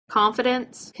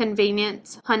Confidence,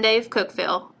 convenience, Hyundai of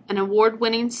Cookeville, an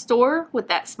award-winning store with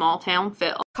that small-town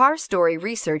feel. Car Story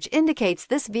research indicates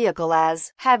this vehicle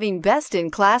as having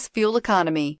best-in-class fuel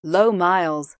economy, low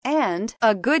miles, and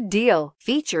a good deal.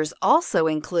 Features also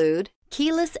include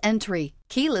keyless entry,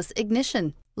 keyless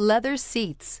ignition, leather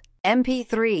seats,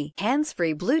 MP3,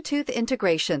 hands-free Bluetooth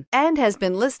integration, and has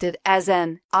been listed as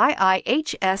an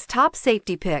IIHS top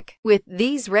safety pick with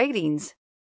these ratings.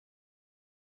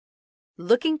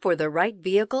 Looking for the right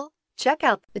vehicle? Check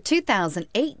out the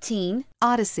 2018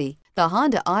 Odyssey. The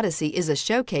Honda Odyssey is a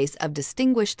showcase of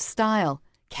distinguished style,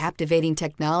 captivating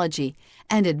technology,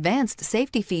 and advanced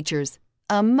safety features.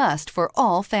 A must for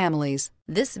all families.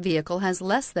 This vehicle has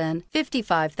less than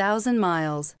 55,000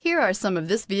 miles. Here are some of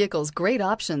this vehicle's great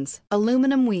options: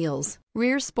 aluminum wheels,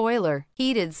 rear spoiler,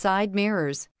 heated side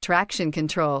mirrors, traction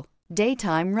control,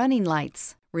 daytime running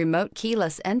lights, remote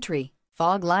keyless entry,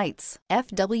 fog lights,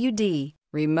 FWD,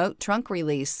 remote trunk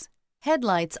release,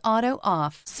 headlights auto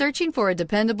off. Searching for a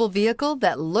dependable vehicle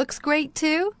that looks great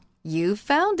too? You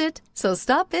found it, so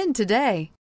stop in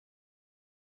today.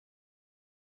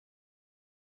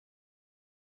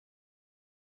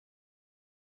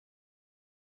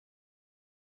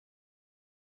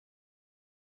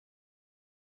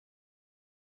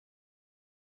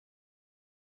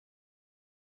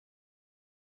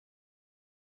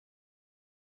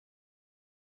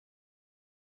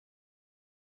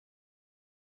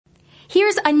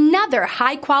 Here's another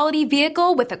high-quality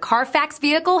vehicle with a Carfax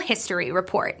Vehicle History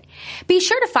Report. Be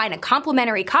sure to find a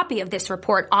complimentary copy of this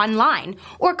report online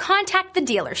or contact the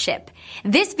dealership.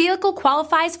 This vehicle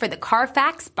qualifies for the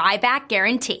Carfax Buyback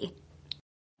Guarantee.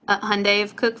 At Hyundai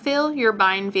of Cookeville, you're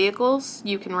buying vehicles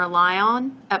you can rely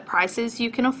on at prices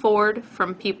you can afford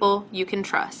from people you can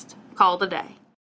trust. Call today.